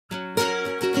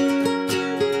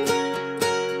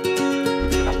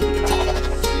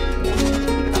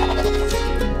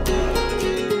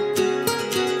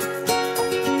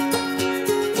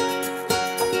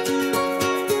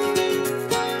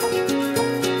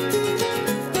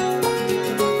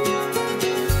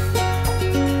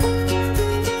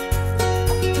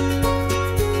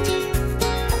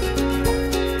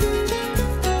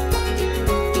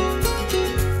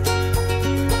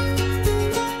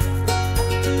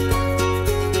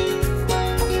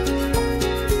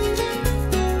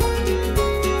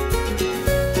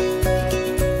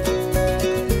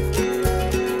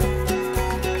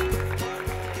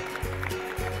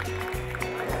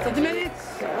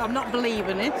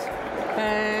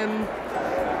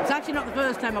It's actually not the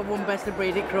first time I've won Best of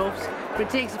Breed at Crufts, but it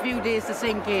takes a few days to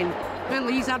sink in. Well,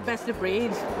 he's had Best of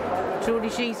Breed. Trudy,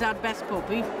 she's had Best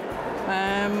Puppy.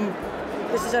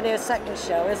 This is only a second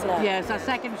show, isn't it? Yeah, it's our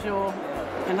second show.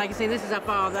 And like I say, this is our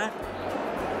father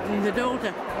and the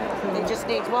daughter. He just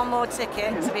needs one more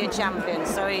ticket to be a champion,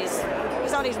 so he's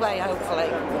on his way, hopefully.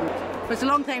 But it's a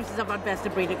long time since I've had Best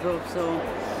of Breed at Crufts, so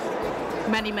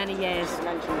many, many years. You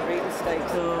mentioned the Breeders'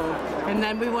 Stakes. So, and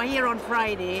then we were here on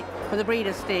Friday for the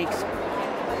Breeders' Stakes.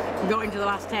 We got into the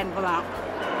last 10 for that.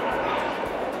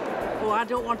 Oh, I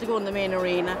don't want to go in the main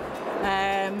arena.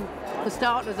 For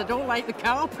starters, I don't like the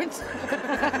carpet.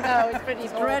 No, it's pretty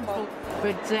dreadful.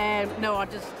 But no,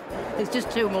 it's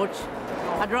just too much.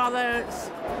 I'd rather,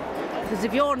 because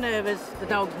if you're nervous, the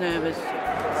dog's nervous.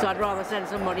 So I'd rather send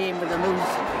somebody in with them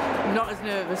who's not as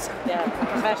nervous. Yeah,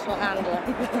 professional handler.